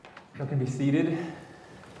You can be seated.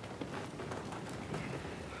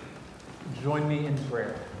 Join me in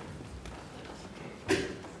prayer.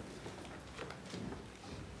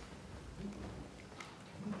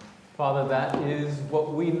 Father, that is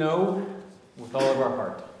what we know with all of our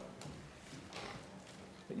heart.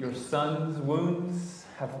 That your Son's wounds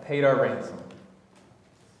have paid our ransom.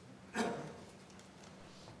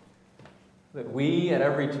 That we at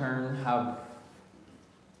every turn have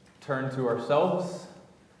turned to ourselves.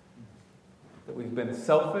 That we've been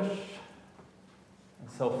selfish and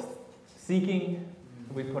self-seeking.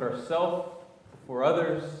 That we put ourselves before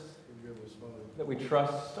others. That we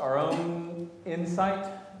trust our own insight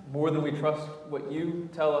more than we trust what you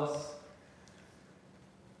tell us.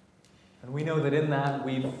 And we know that in that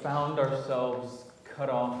we've found ourselves cut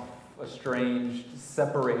off, estranged,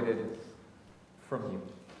 separated from you.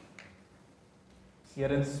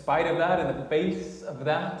 Yet in spite of that, in the face of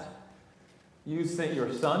that, you sent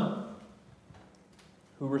your Son,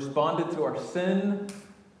 who responded to our sin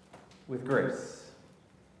with grace,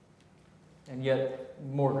 and yet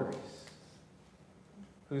more grace,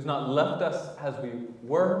 who's not left us as we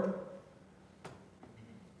were,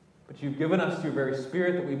 but you've given us your very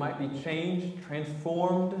Spirit that we might be changed,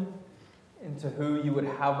 transformed into who you would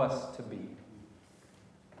have us to be.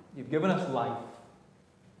 You've given us life,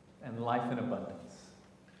 and life in abundance.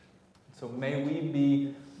 So may we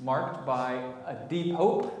be marked by a deep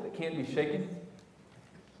hope that can't be shaken.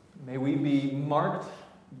 May we be marked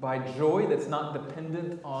by joy that's not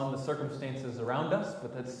dependent on the circumstances around us,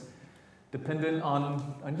 but that's dependent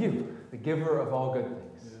on you, the giver of all good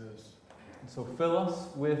things. Yes. And so fill us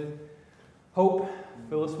with hope,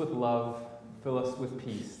 fill us with love, fill us with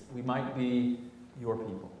peace. We might be your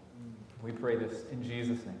people. We pray this in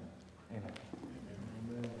Jesus' name. Amen.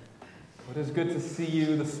 Amen. Well, it is good to see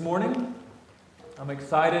you this morning. I'm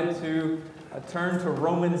excited to turn to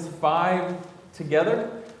Romans 5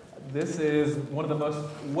 together. This is one of the most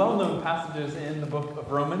well-known passages in the book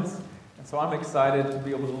of Romans. And so I'm excited to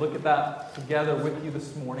be able to look at that together with you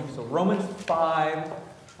this morning. So Romans 5, I'm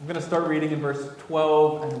going to start reading in verse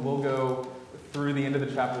 12, and we'll go through the end of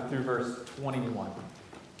the chapter through verse 21.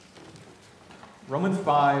 Romans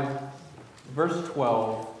 5, verse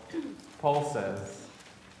 12, Paul says,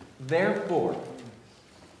 "Therefore,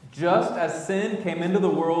 just as sin came into the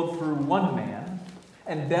world through one man,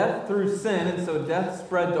 and death through sin, and so death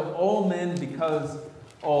spread to all men because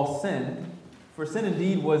all sinned. For sin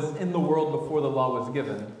indeed was in the world before the law was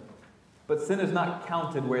given, but sin is not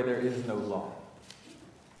counted where there is no law.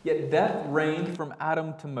 Yet death reigned from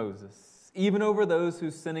Adam to Moses, even over those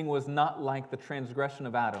whose sinning was not like the transgression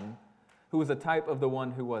of Adam, who was a type of the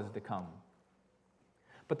one who was to come.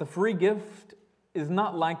 But the free gift is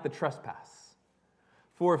not like the trespass.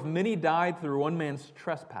 For if many died through one man's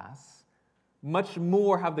trespass, much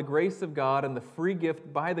more have the grace of God and the free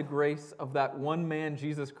gift by the grace of that one man,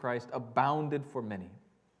 Jesus Christ, abounded for many.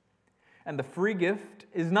 And the free gift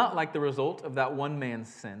is not like the result of that one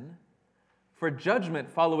man's sin. For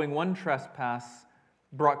judgment following one trespass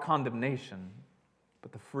brought condemnation,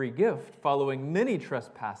 but the free gift following many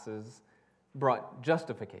trespasses brought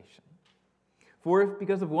justification. For if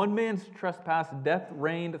because of one man's trespass death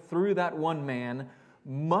reigned through that one man,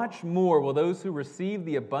 much more will those who receive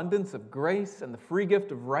the abundance of grace and the free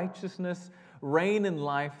gift of righteousness reign in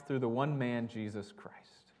life through the one man, Jesus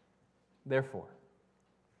Christ. Therefore,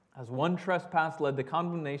 as one trespass led to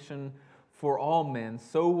condemnation for all men,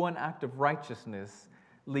 so one act of righteousness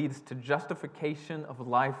leads to justification of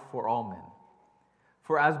life for all men.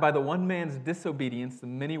 For as by the one man's disobedience the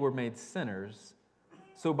many were made sinners,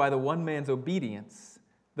 so by the one man's obedience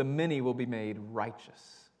the many will be made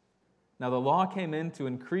righteous. Now the law came in to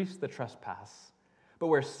increase the trespass, but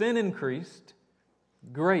where sin increased,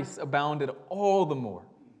 grace abounded all the more,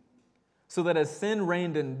 so that as sin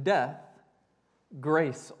reigned in death,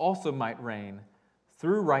 grace also might reign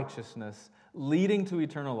through righteousness, leading to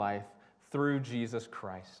eternal life through Jesus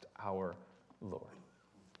Christ our Lord."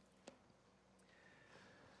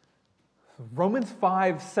 Romans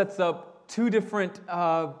 5 sets up two different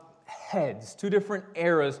heads, two different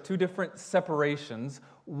eras, two different separations.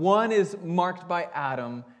 One is marked by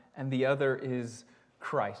Adam, and the other is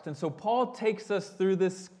Christ. And so Paul takes us through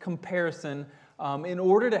this comparison in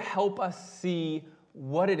order to help us see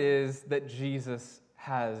what it is that Jesus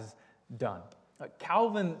has done.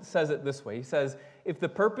 Calvin says it this way. He says, "If the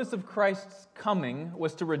purpose of Christ's coming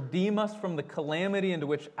was to redeem us from the calamity into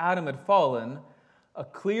which Adam had fallen, a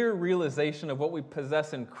clear realization of what we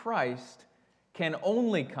possess in Christ can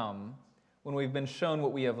only come when we've been shown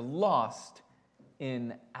what we have lost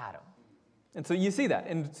in Adam." And so you see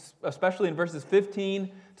that, especially in verses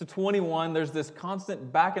 15 to 21, there's this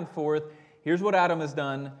constant back and forth. Here's what Adam has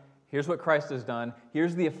done. Here's what Christ has done.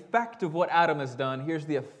 Here's the effect of what Adam has done. Here's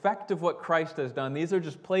the effect of what Christ has done. These are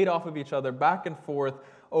just played off of each other back and forth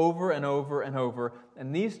over and over and over.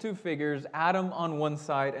 And these two figures, Adam on one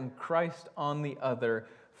side and Christ on the other,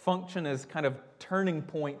 function as kind of turning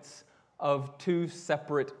points of two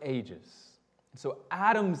separate ages. So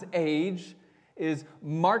Adam's age is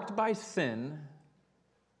marked by sin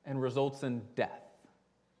and results in death.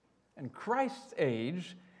 And Christ's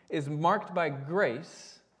age is marked by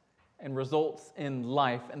grace and results in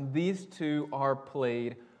life. And these two are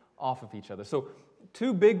played off of each other. So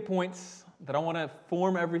two big points that I want to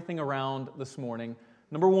form everything around this morning.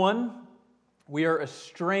 Number one, we are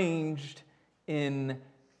estranged in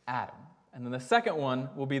Adam. And then the second one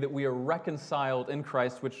will be that we are reconciled in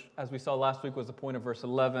Christ, which, as we saw last week, was the point of verse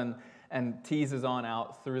 11 and teases on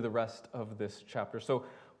out through the rest of this chapter. So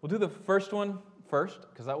we'll do the first one first,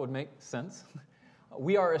 because that would make sense.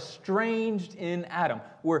 We are estranged in Adam.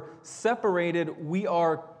 We're separated. We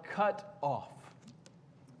are cut off.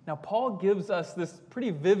 Now, Paul gives us this pretty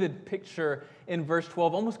vivid picture in verse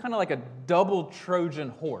 12, almost kind of like a double Trojan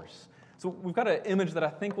horse. So we've got an image that I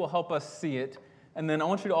think will help us see it. And then I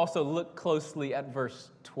want you to also look closely at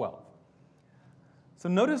verse 12. So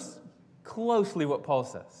notice closely what Paul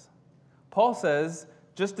says. Paul says,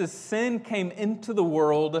 just as sin came into the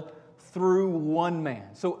world through one man.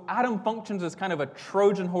 So Adam functions as kind of a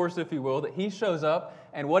Trojan horse, if you will, that he shows up,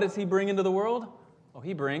 and what does he bring into the world? Oh,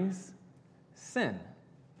 he brings sin.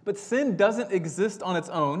 But sin doesn't exist on its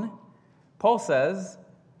own. Paul says,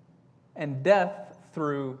 and death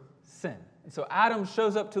through sin. And so Adam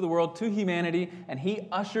shows up to the world, to humanity, and he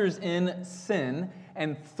ushers in sin,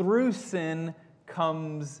 and through sin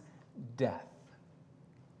comes death.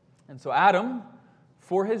 And so Adam,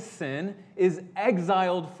 for his sin, is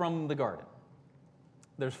exiled from the garden.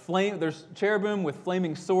 There's cherubim with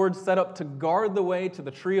flaming swords set up to guard the way to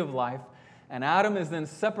the tree of life, and Adam is then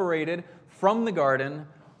separated from the garden,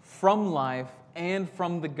 from life, and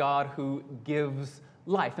from the God who gives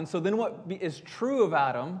life. And so then what is true of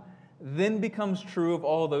Adam then becomes true of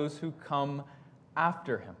all those who come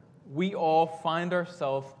after him. We all find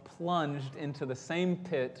ourselves plunged into the same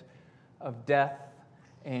pit of death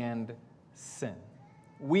and sin.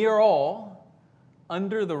 We are all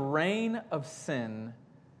under the reign of sin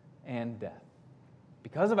and death.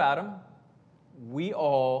 Because of Adam, we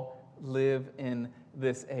all live in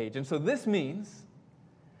this age. And so this means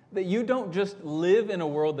that you don't just live in a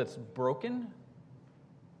world that's broken,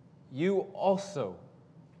 you also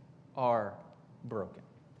are broken.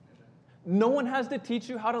 No one has to teach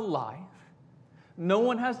you how to lie. No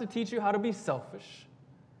one has to teach you how to be selfish.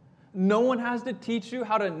 No one has to teach you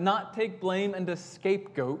how to not take blame and to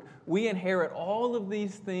scapegoat. We inherit all of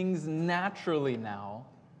these things naturally now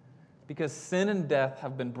because sin and death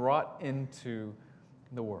have been brought into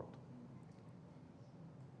the world.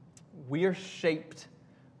 We are shaped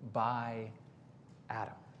by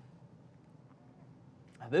Adam.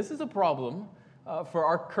 Now, this is a problem for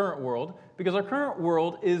our current world, because our current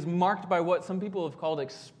world is marked by what some people have called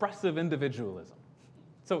expressive individualism.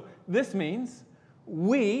 So this means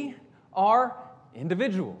we are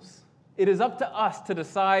individuals. It is up to us to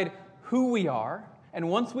decide who we are, and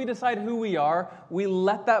once we decide who we are, we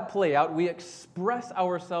let that play out. We express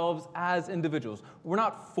ourselves as individuals. We're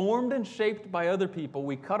not formed and shaped by other people.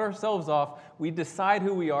 We cut ourselves off. We decide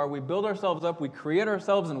who we are. We build ourselves up. We create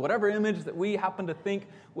ourselves in whatever image that we happen to think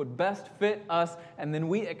would best fit us, and then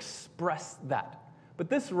we express that. But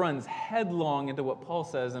this runs headlong into what Paul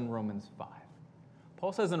says in Romans 5.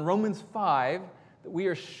 Paul says in Romans 5 that we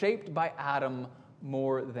are shaped by Adam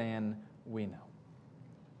more than we know.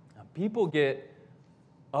 Now, people get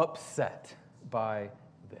upset by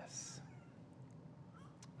this.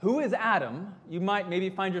 Who is Adam? You might maybe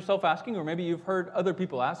find yourself asking, or maybe you've heard other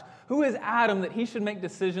people ask, who is Adam that he should make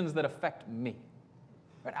decisions that affect me?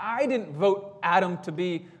 Right? I didn't vote Adam to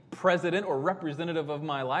be president or representative of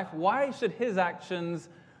my life. Why should his actions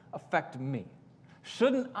affect me?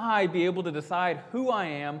 Shouldn't I be able to decide who I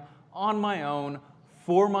am on my own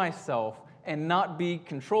for myself and not be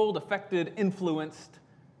controlled, affected, influenced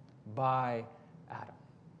by Adam?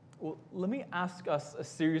 Well, let me ask us a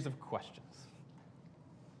series of questions.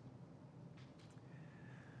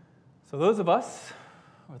 So those of us,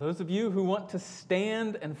 or those of you who want to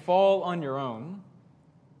stand and fall on your own,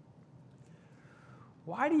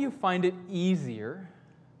 why do you find it easier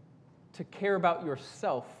to care about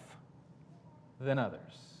yourself than others?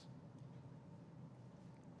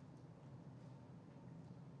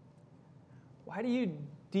 Why do you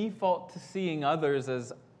default to seeing others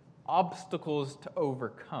as obstacles to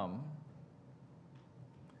overcome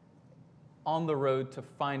on the road to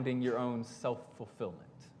finding your own self-fulfillment.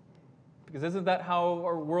 Because isn't that how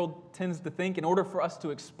our world tends to think? In order for us to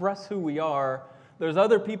express who we are, there's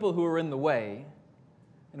other people who are in the way,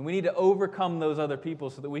 and we need to overcome those other people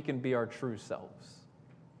so that we can be our true selves.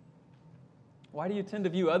 Why do you tend to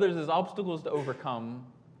view others as obstacles to overcome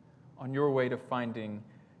on your way to finding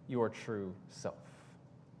your true self?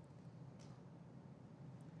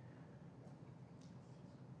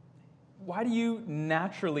 Why do you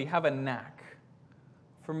naturally have a knack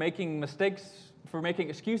for making mistakes, for making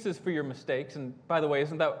excuses for your mistakes? And by the way,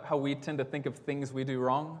 isn't that how we tend to think of things we do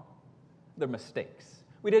wrong? They're mistakes.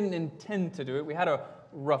 We didn't intend to do it. We had a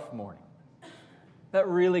rough morning. That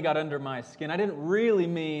really got under my skin. I didn't really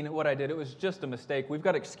mean what I did. It was just a mistake. We've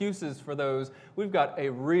got excuses for those. We've got a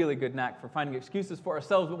really good knack for finding excuses for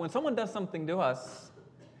ourselves. But when someone does something to us,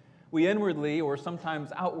 we inwardly or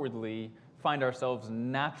sometimes outwardly find ourselves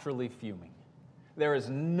naturally fuming. There is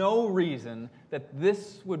no reason that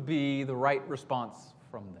this would be the right response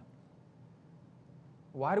from them.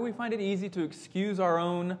 Why do we find it easy to excuse our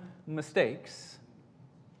own mistakes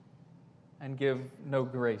and give no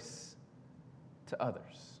grace to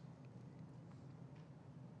others?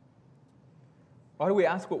 Why do we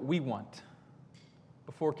ask what we want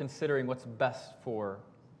before considering what's best for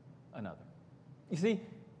another? You see,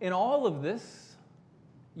 in all of this,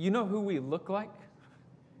 you know who we look like?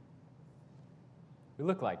 We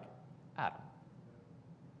look like Adam.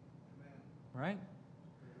 Right?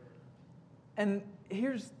 And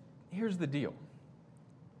here's the deal.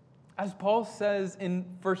 As Paul says in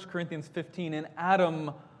 1 Corinthians 15, in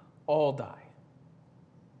Adam all die.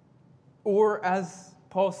 Or as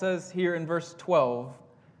Paul says here in verse 12,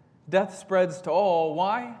 death spreads to all.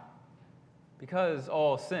 Why? Because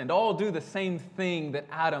all sinned. All do the same thing that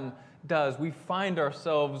Adam does. We find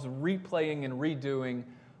ourselves replaying and redoing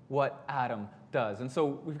what Adam does. And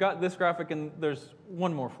so we've got this graphic, and there's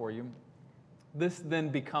one more for you. This then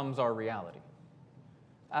becomes our reality.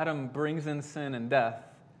 Adam brings in sin and death,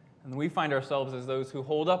 and we find ourselves as those who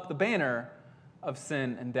hold up the banner of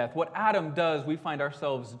sin and death. What Adam does, we find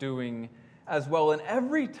ourselves doing as well. And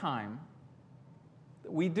every time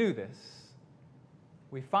that we do this,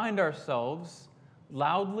 we find ourselves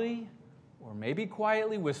loudly or maybe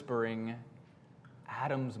quietly whispering,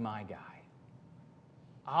 Adam's my guy.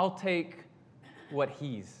 I'll take what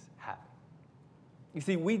he's having. You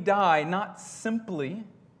see, we die not simply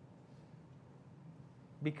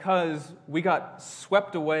because we got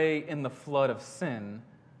swept away in the flood of sin.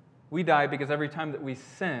 We die because every time that we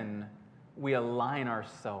sin, we align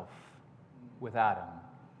ourselves with Adam.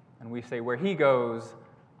 And we say, where he goes,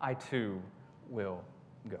 I too will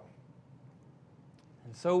go.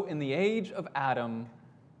 And so in the age of Adam,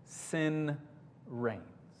 sin reigns.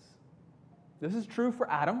 This is true for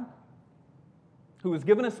Adam, who was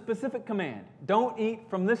given a specific command. Don't eat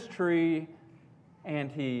from this tree,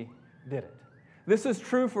 and he did it. This is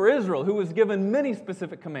true for Israel, who was given many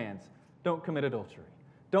specific commands. Don't commit adultery.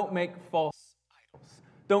 Don't make false idols.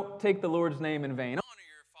 Don't take the Lord's name in vain. Honor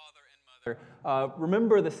your father and mother.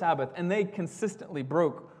 Remember the Sabbath. And they consistently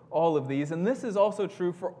broke all of these. And this is also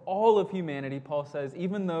true for all of humanity, Paul says,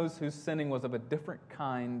 even those whose sinning was of a different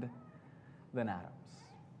kind than Adam's.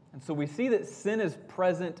 And so we see that sin is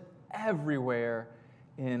present everywhere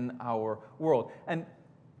in our world. And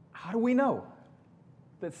how do we know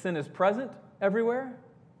that sin is present everywhere?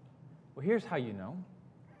 Well, here's how you know.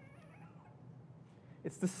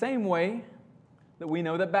 It's the same way that we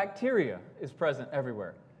know that bacteria is present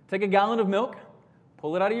everywhere. Take a gallon of milk,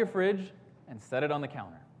 pull it out of your fridge, and set it on the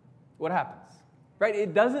counter. What happens? Right?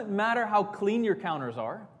 It doesn't matter how clean your counters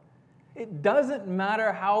are. It doesn't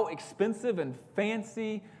matter how expensive and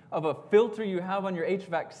fancy of a filter you have on your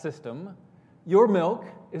HVAC system. Your milk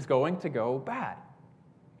is going to go bad.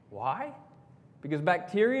 Why? Because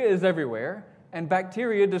bacteria is everywhere, and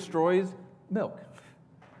bacteria destroys milk.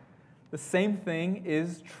 The same thing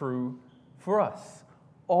is true for us.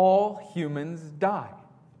 All humans die.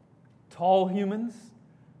 Tall humans,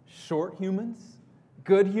 short humans,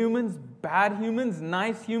 good humans, bad humans,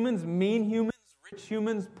 nice humans, mean humans, rich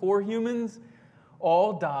humans, poor humans,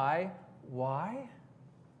 all die. Why?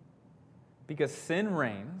 Because sin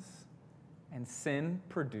reigns and sin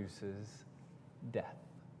produces death.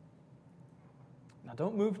 Now,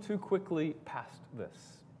 don't move too quickly past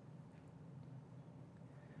this.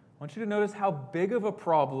 I want you to notice how big of a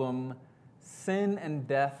problem sin and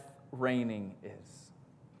death reigning is.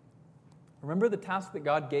 Remember the task that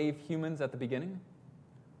God gave humans at the beginning?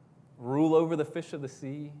 Rule over the fish of the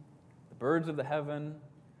sea, the birds of the heaven,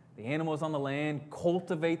 the animals on the land,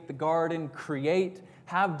 cultivate the garden, create,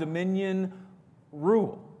 have dominion,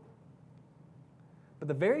 rule. But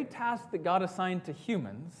the very task that God assigned to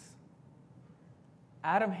humans,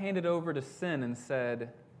 Adam handed over to sin and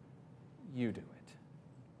said, "You do it."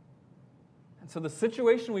 And so the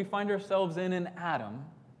situation we find ourselves in Adam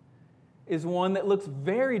is one that looks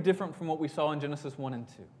very different from what we saw in Genesis 1 and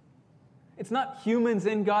 2. It's not humans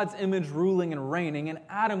in God's image ruling and reigning. In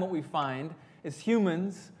Adam, what we find is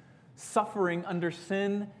humans suffering under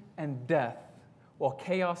sin and death while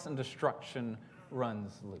chaos and destruction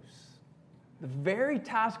runs loose. The very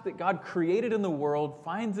task that God created in the world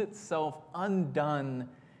finds itself undone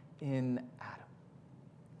in Adam.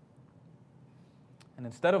 And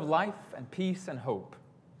instead of life and peace and hope,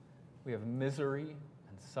 we have misery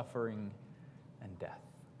and suffering and death.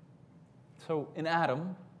 So in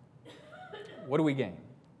Adam, what do we gain?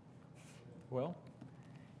 Well,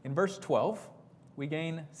 in verse 12, we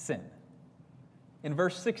gain sin. In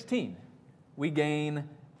verse 16, we gain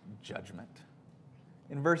judgment.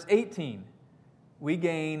 In verse 18, we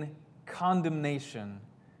gain condemnation.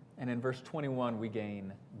 And in verse 21, we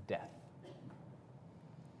gain death.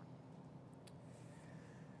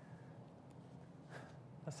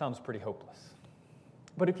 That sounds pretty hopeless.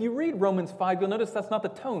 But if you read Romans 5, you'll notice that's not the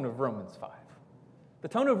tone of Romans 5. The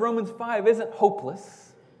tone of Romans 5 isn't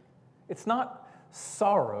hopeless. It's not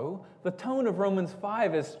sorrow. The tone of Romans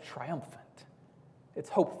 5 is triumphant. It's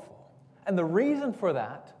hopeful. And the reason for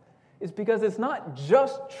that is because it's not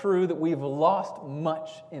just true that we've lost much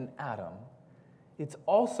in Adam. It's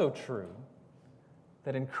also true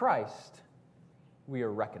that in Christ we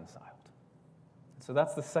are reconciled. So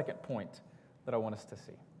that's the second point that I want us to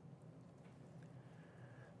see.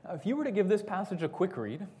 Now, if you were to give this passage a quick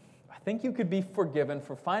read, I think you could be forgiven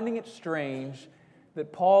for finding it strange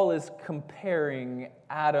that Paul is comparing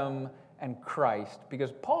Adam and Christ,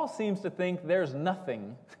 because Paul seems to think there's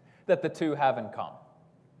nothing that the two have in common.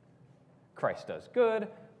 Christ does good,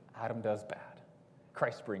 Adam does bad.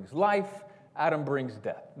 Christ brings life, Adam brings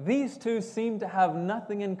death. These two seem to have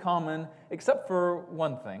nothing in common except for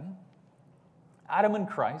one thing. Adam and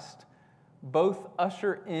Christ both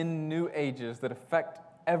usher in new ages that affect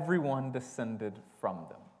everyone descended from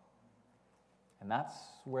them. And that's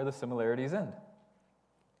where the similarities end.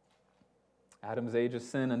 Adam's age is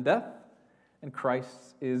sin and death, and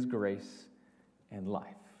Christ's is grace and life.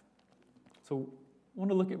 So I want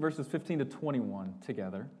to look at verses 15 to 21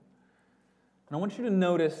 together. And I want you to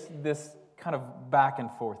notice this kind of back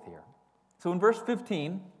and forth here. So in verse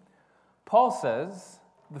 15, Paul says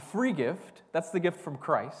the free gift, that's the gift from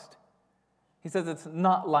Christ. He says it's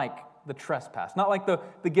not like the trespass, not like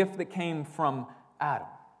the gift that came from Adam.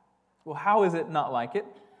 Well, how is it not like it?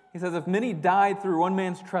 He says, if many died through one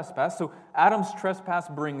man's trespass, so Adam's trespass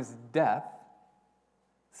brings death.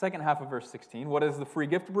 Second half of verse 16, what does the free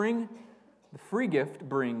gift bring? The free gift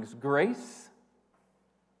brings grace,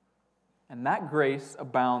 and that grace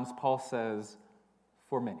abounds, Paul says,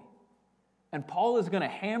 for many. And Paul is going to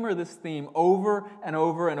hammer this theme over and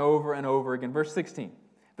over and over and over again. Verse 16,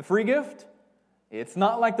 the free gift, it's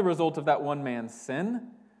not like the result of that one man's sin.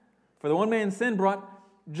 For the one man's sin brought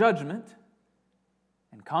judgment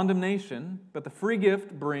and condemnation, but the free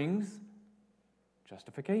gift brings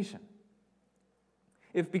justification.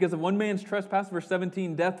 If because of one man's trespass, verse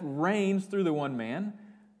 17, death reigns through the one man,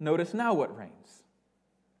 notice now what reigns.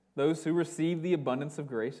 Those who receive the abundance of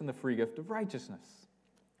grace and the free gift of righteousness.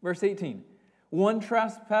 Verse 18, one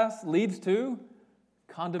trespass leads to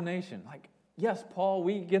condemnation. Like, yes, Paul,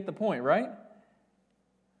 we get the point, right?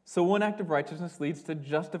 So one act of righteousness leads to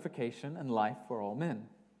justification and life for all men.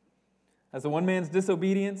 As the one man's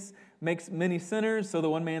disobedience makes many sinners, so the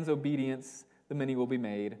one man's obedience, the many will be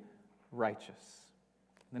made righteous.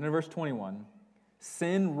 Then in verse 21,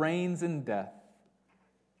 sin reigns in death.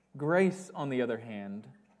 Grace, on the other hand,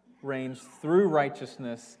 reigns through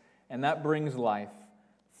righteousness, and that brings life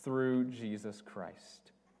through Jesus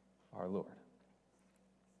Christ, our Lord.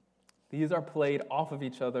 These are played off of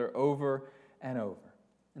each other over and over.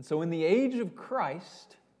 And so in the age of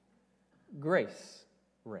Christ, grace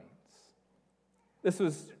reigns. This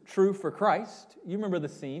was true for Christ. You remember the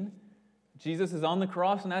scene. Jesus is on the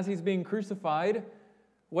cross, and as he's being crucified,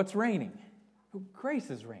 what's reigning? Grace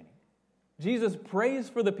is reigning. Jesus prays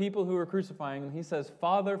for the people who are crucifying him. He says,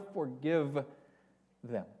 Father, forgive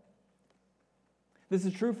them. This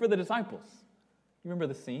is true for the disciples. You remember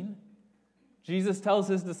the scene? Jesus tells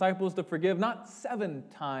his disciples to forgive not 7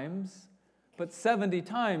 times, but 70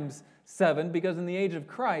 times 7, because in the age of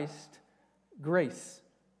Christ, grace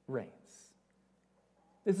reigns.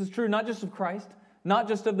 This is true not just of Christ, not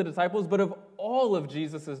just of the disciples, but of all of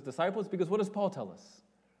Jesus' disciples, because what does Paul tell us?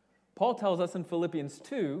 Paul tells us in Philippians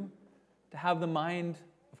 2 to have the mind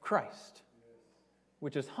of Christ,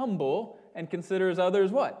 which is humble and considers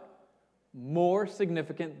others what? More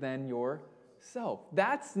significant than yourself.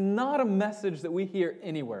 That's not a message that we hear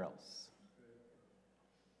anywhere else.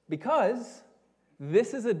 Because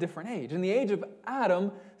this is a different age. In the age of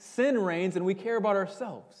Adam, sin reigns and we care about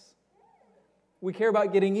ourselves. We care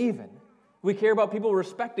about getting even. We care about people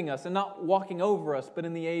respecting us and not walking over us. But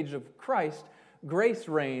in the age of Christ, grace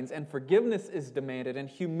reigns and forgiveness is demanded and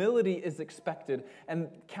humility is expected, and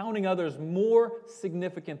counting others more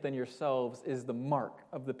significant than yourselves is the mark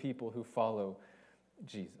of the people who follow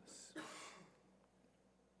Jesus.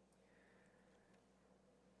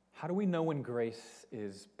 How do we know when grace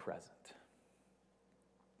is present?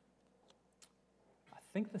 I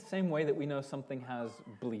think the same way that we know something has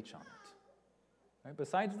bleach on it. Right?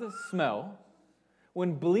 Besides the smell,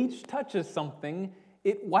 when bleach touches something,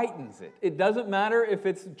 it whitens it. It doesn't matter if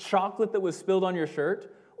it's chocolate that was spilled on your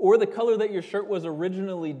shirt or the color that your shirt was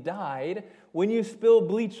originally dyed. When you spill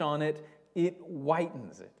bleach on it, it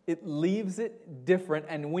whitens it. It leaves it different.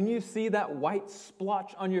 And when you see that white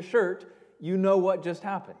splotch on your shirt, you know what just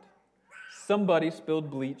happened. Somebody spilled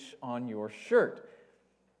bleach on your shirt.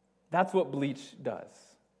 That's what bleach does.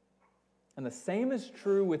 And the same is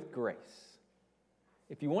true with grace.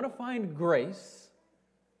 If you want to find grace,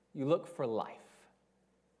 you look for life.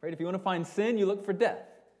 Right? If you want to find sin, you look for death.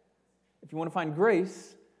 If you want to find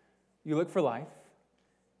grace, you look for life.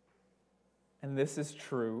 And this is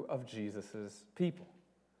true of Jesus' people.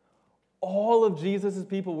 All of Jesus'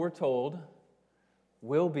 people, we're told,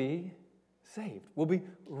 will be saved, will be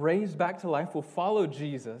raised back to life, will follow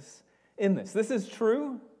Jesus in this. This is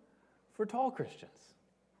true for tall Christians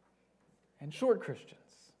and short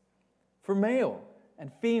Christians, for male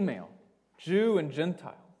and female, Jew and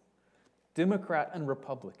Gentile, Democrat and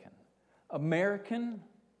Republican, American,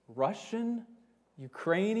 Russian,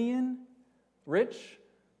 Ukrainian, rich,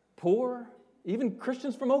 poor, even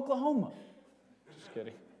Christians from Oklahoma. Just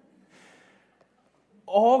kidding.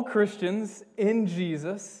 All Christians in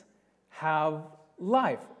Jesus have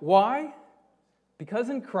life. Why? Because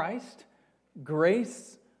in Christ,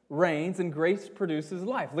 grace reigns and grace produces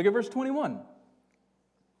life. Look at verse 21.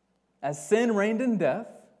 As sin reigned in death,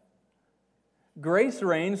 grace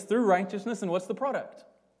reigns through righteousness, and what's the product?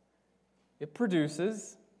 It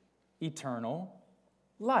produces eternal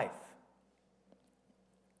life.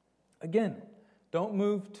 Again, don't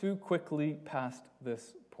move too quickly past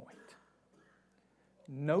this point.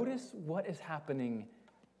 Notice what is happening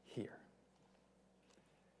here.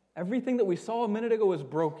 Everything that we saw a minute ago was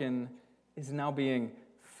broken is now being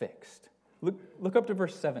fixed. Look up to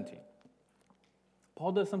verse 17.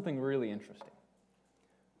 Paul does something really interesting.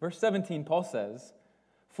 Verse 17, Paul says,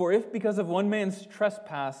 "For if because of one man's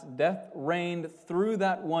trespass death reigned through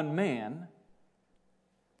that one man,"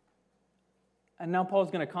 and now Paul's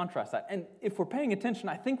going to contrast that. And if we're paying attention,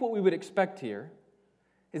 I think what we would expect here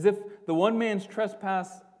is if the one man's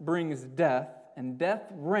trespass brings death and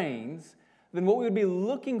death reigns, then what we would be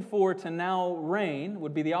looking for to now reign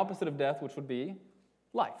would be the opposite of death, which would be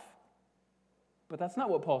life. But that's not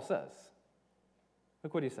what Paul says.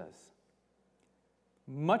 Look what he says.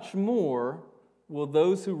 "Much more will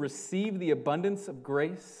those who receive the abundance of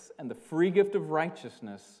grace and the free gift of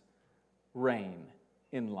righteousness reign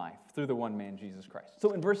in life through the one man, Jesus Christ."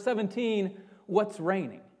 So in verse 17, what's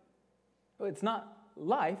reigning? It's not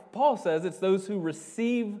life. Paul says it's those who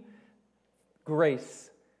receive grace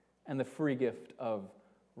and the free gift of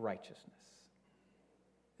righteousness.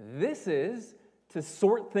 This is to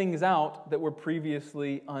sort things out that were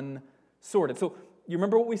previously unsorted. So you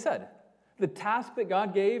remember what we said? The task that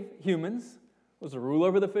God gave humans was to rule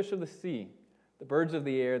over the fish of the sea, the birds of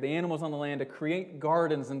the air, the animals on the land, to create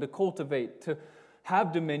gardens and to cultivate, to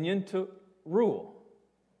have dominion, to rule.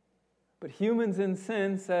 But humans in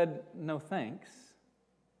sin said, no thanks,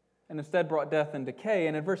 and instead brought death and decay.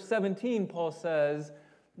 And in verse 17, Paul says,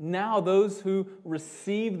 now those who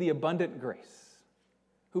receive the abundant grace,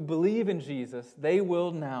 who believe in Jesus, they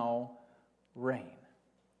will now reign.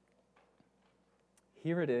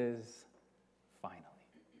 Here it is, finally.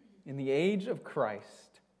 In the age of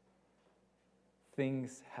Christ,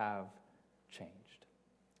 things have changed.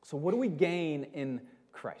 So what do we gain in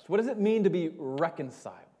Christ? What does it mean to be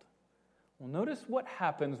reconciled? Well, notice what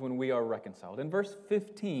happens when we are reconciled. In verse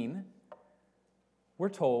 15, we're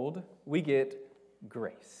told we get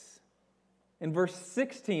grace. In verse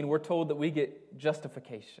 16, we're told that we get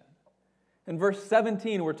justification. In verse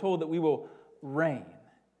 17, we're told that we will reign.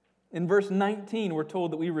 In verse 19, we're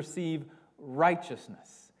told that we receive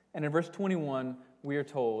righteousness. And in verse 21, we are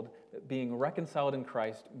told that being reconciled in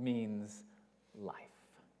Christ means life.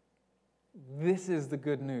 This is the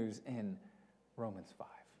good news in Romans 5.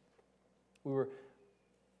 We were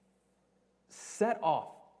set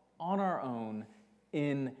off on our own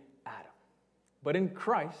in Adam. But in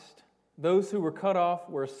Christ, those who were cut off,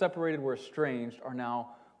 were separated, were estranged, are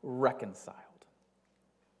now reconciled.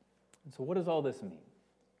 And so what does all this mean?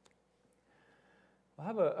 I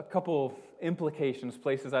have a couple of implications,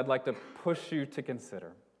 places I'd like to push you to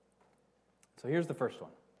consider. So here's the first one.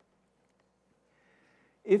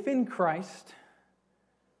 If in Christ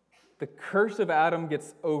the curse of Adam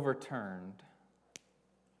gets overturned,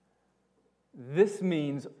 this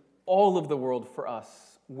means all of the world for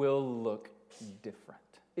us will look different.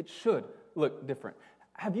 It should look different.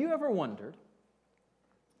 Have you ever wondered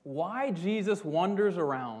why Jesus wanders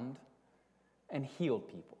around and healed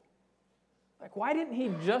people? Like, why didn't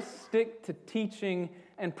he just stick to teaching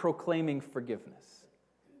and proclaiming forgiveness?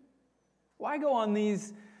 Why go on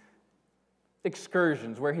these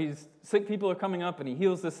excursions where sick people are coming up and he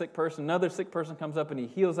heals this sick person, another sick person comes up and he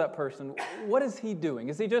heals that person? What is he doing?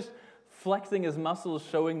 Is he just flexing his muscles,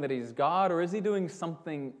 showing that he's God, or is he doing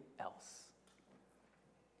something else?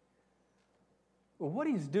 Well, what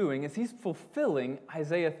he's doing is he's fulfilling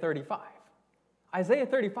Isaiah 35. Isaiah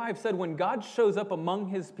 35 said when God shows up among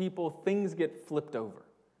his people, things get flipped over.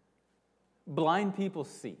 Blind people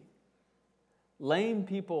see. Lame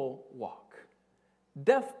people walk.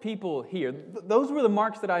 Deaf people hear. Those were the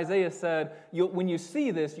marks that Isaiah said, when you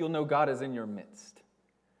see this, you'll know God is in your midst.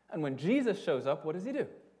 And when Jesus shows up, what does he do?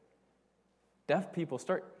 Deaf people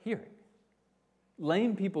start hearing.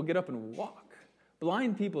 Lame people get up and walk.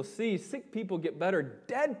 Blind people see. Sick people get better.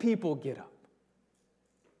 Dead people get up.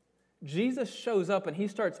 Jesus shows up and he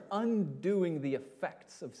starts undoing the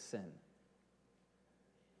effects of sin.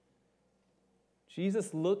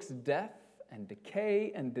 Jesus looks death and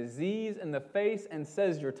decay and disease in the face and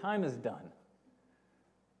says, your time is done.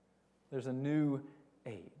 There's a new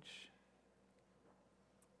age.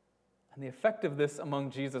 And the effect of this among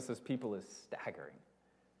Jesus' people is staggering.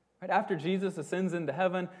 Right after Jesus ascends into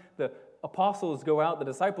heaven, the apostles go out, the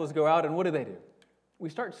disciples go out, and what do? We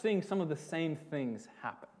start seeing some of the same things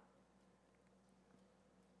happen.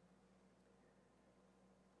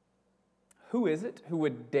 Who is it who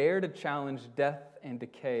would dare to challenge death and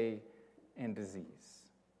decay and disease?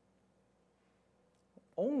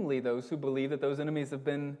 Only those who believe that those enemies have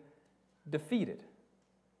been defeated.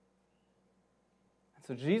 And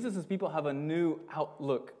so Jesus' people have a new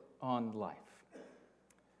outlook on life.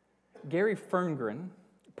 Gary Ferngren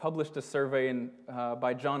published a survey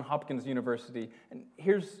by Johns Hopkins University, and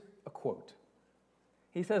here's a quote.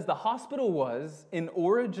 He says, the hospital was, in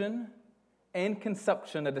origin and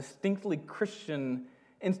conception, a distinctly Christian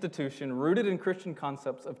institution rooted in Christian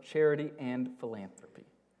concepts of charity and philanthropy.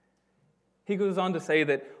 He goes on to say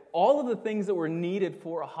that all of the things that were needed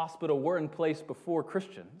for a hospital were in place before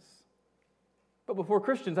Christians. But before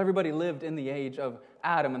Christians, everybody lived in the age of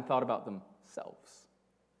Adam and thought about themselves.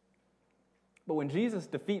 But when Jesus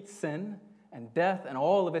defeats sin and death and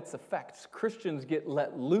all of its effects, Christians get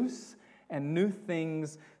let loose and new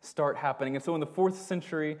things start happening. And so in the 4th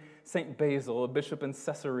century, St. Basil, a bishop in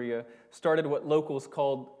Caesarea, started what locals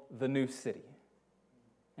called the New City.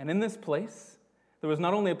 And in this place, there was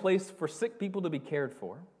not only a place for sick people to be cared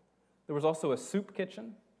for, there was also a soup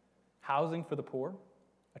kitchen, housing for the poor,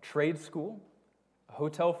 a trade school, a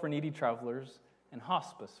hotel for needy travelers, and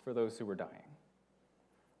hospice for those who were dying.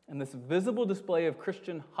 And this visible display of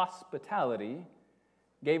Christian hospitality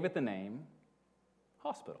gave it the name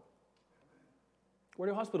hospital. Where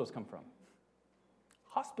do hospitals come from?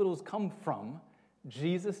 Hospitals come from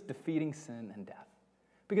Jesus defeating sin and death.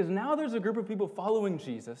 Because now there's a group of people following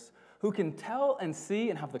Jesus who can tell and see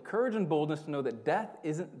and have the courage and boldness to know that death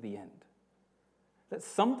isn't the end. That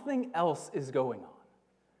something else is going on.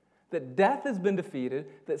 That death has been defeated,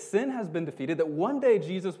 that sin has been defeated, that one day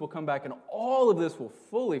Jesus will come back and all of this will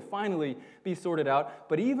finally be sorted out.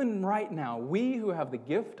 But even right now, we who have the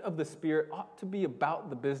gift of the Spirit ought to be about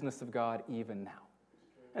the business of God even now.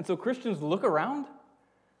 And so Christians look around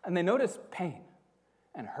and they notice pain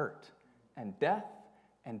and hurt and death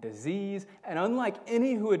and disease. And unlike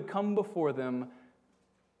any who had come before them,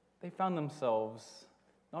 they found themselves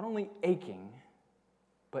not only aching,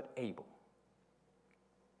 but able.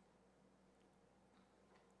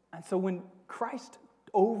 And so when Christ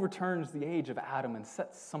overturns the age of Adam and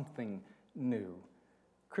sets something new,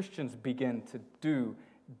 Christians begin to do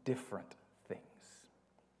different things.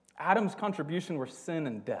 Adam's contribution were sin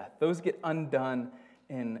and death. Those get undone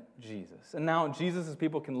in Jesus. And now Jesus'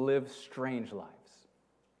 people can live strange lives.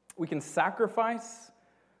 We can sacrifice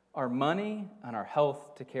our money and our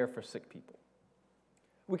health to care for sick people.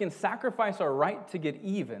 We can sacrifice our right to get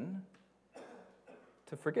even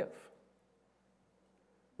to forgive.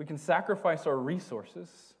 We can sacrifice our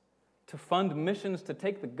resources to fund missions to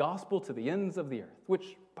take the gospel to the ends of the earth,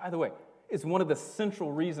 which, by the way, is one of the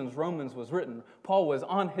central reasons Romans was written. Paul was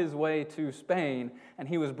on his way to Spain, and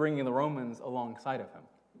he was bringing the Romans alongside of him.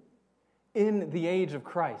 In the age of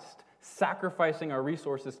Christ, sacrificing our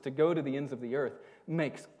resources to go to the ends of the earth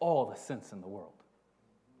makes all the sense in the world.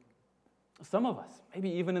 Some of us, maybe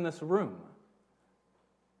even in this room,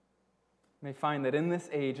 may find that in this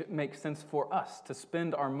age it makes sense for us to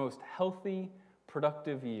spend our most healthy,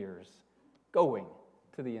 productive years going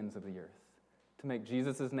to the ends of the earth, to make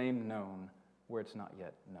Jesus' name known where it's not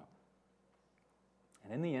yet known.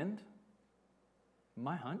 And in the end,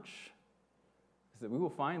 my hunch is that we will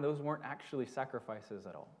find those weren't actually sacrifices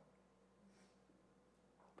at all,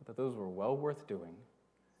 but that those were well worth doing,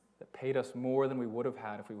 that paid us more than we would have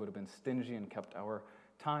had if we would have been stingy and kept our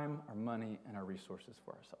time, our money, and our resources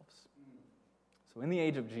for ourselves. So in the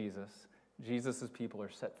age of Jesus, Jesus' people are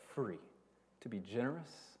set free to be generous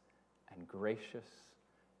and gracious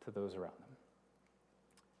to those around them.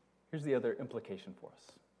 Here's the other implication for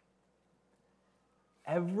us.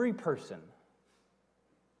 Every person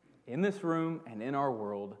in this room and in our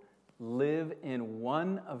world live in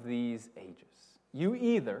one of these ages. You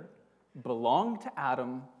either belong to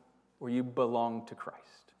Adam or you belong to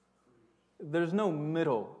Christ. There's no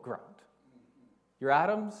middle ground. You're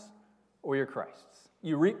Adam's or you're Christ's.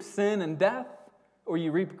 You reap sin and death or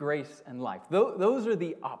you reap grace and life. Those are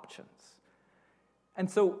the options. And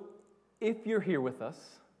so if you're here with us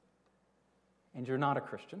and you're not a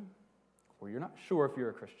Christian, or you're not sure if you're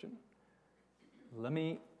a Christian, let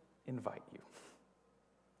me invite you.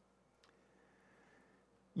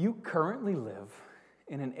 You currently live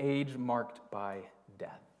in an age marked by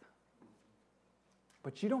death,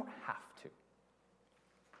 but you don't have to.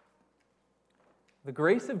 The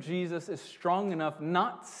grace of Jesus is strong enough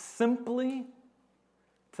not simply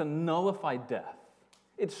to nullify death.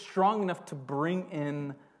 It's strong enough to bring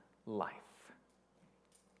in life.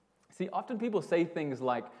 See, often people say things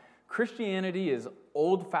like, Christianity is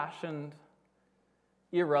old-fashioned,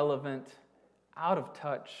 irrelevant, out of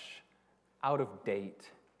touch, out of date.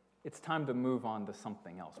 It's time to move on to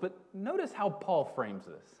something else. But notice how Paul frames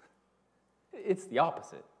this. It's the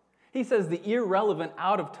opposite. He says the irrelevant,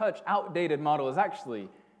 out of touch, outdated model is actually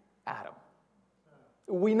Adam.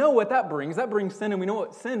 We know what that brings. That brings sin, and we know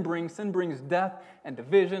what sin brings. Sin brings death and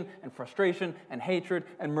division and frustration and hatred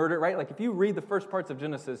and murder, right? Like if you read the first parts of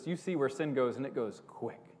Genesis, you see where sin goes, and it goes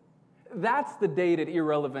quick. That's the dated,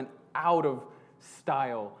 irrelevant,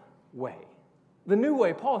 out-of-style way. The new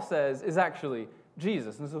way, Paul says, is actually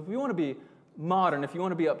Jesus. And so if you want to be modern, if you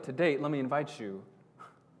want to be up to date, let me invite you,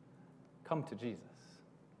 come to Jesus.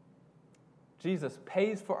 Jesus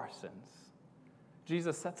pays for our sins.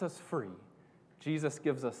 Jesus sets us free. Jesus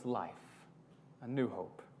gives us life, a new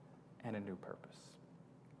hope, and a new purpose.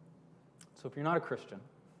 So if you're not a Christian,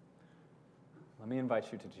 let me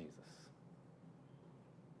invite you to Jesus.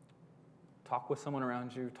 Talk with someone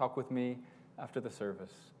around you. Talk with me after the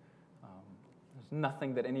service. There's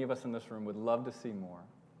nothing that any of us in this room would love to see more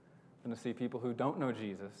than to see people who don't know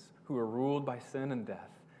Jesus, who are ruled by sin and death,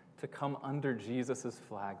 to come under Jesus'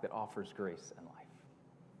 flag that offers grace and life.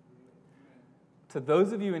 To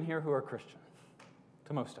those of you in here who are Christian,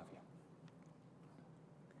 to most of you,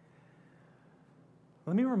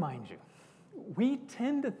 let me remind you, we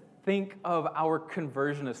tend to think of our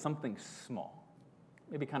conversion as something small,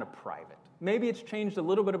 maybe kind of private. Maybe it's changed a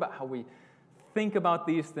little bit about how we think about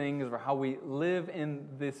these things or how we live in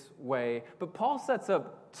this way. But Paul sets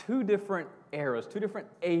up two different eras, two different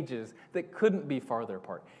ages that couldn't be farther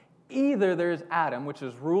apart. Either there's Adam, which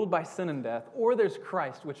is ruled by sin and death, or there's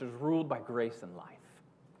Christ, which is ruled by grace and life.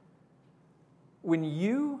 When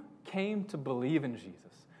you came to believe in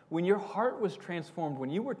Jesus, when your heart was transformed, when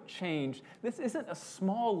you were changed, this isn't a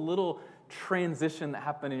small little transition that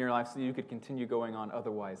happened in your life so you could continue going on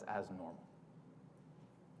otherwise as normal.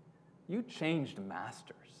 You changed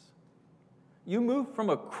masters. You moved from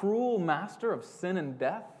a cruel master of sin and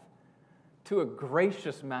death to a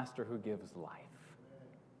gracious master who gives life.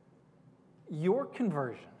 Your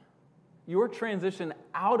conversion, your transition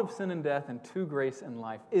out of sin and death and to grace and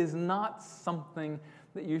life is not something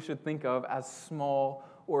that you should think of as small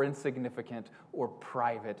or insignificant or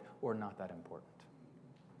private or not that important.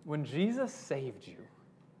 When Jesus saved you,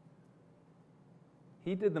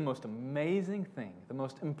 He did the most amazing thing, the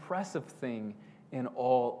most impressive thing in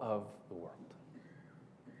all of the world.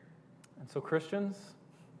 And so Christians,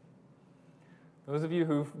 those of you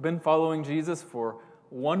who've been following Jesus for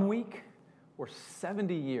 1 week or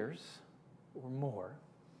 70 years or more,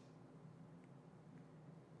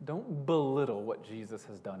 don't belittle what Jesus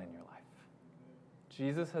has done in your life.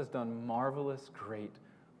 Jesus has done marvelous, great,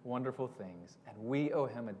 wonderful things, and we owe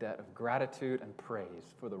him a debt of gratitude and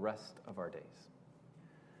praise for the rest of our days.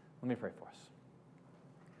 Let me pray for us.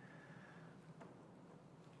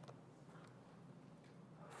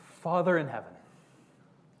 Father in heaven,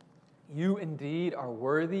 you indeed are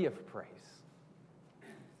worthy of praise.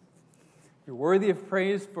 You're worthy of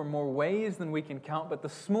praise for more ways than we can count, but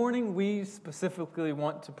this morning we specifically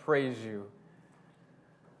want to praise you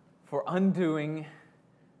for undoing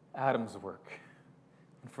Adam's work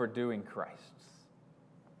and for doing Christ's.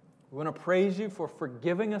 We want to praise you for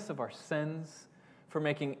forgiving us of our sins, for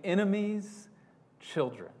making enemies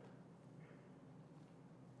children,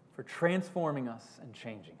 for transforming us and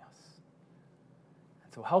changing us.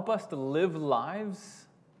 And so help us to live lives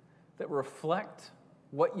that reflect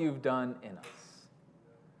what you've done in us.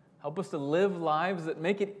 Help us to live lives that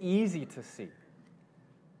make it easy to see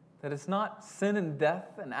that it's not sin and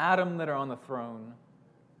death and Adam that are on the throne,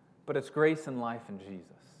 but it's grace and life in Jesus.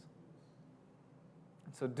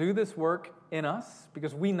 And so do this work in us,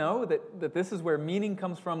 because we know that this is where meaning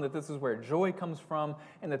comes from, that this is where joy comes from,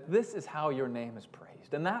 and that this is how your name is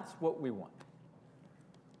praised. And that's what we want.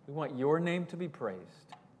 We want your name to be praised.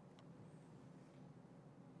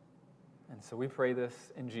 And so we pray this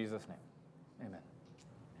in Jesus' name. Amen.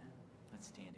 Let's stand.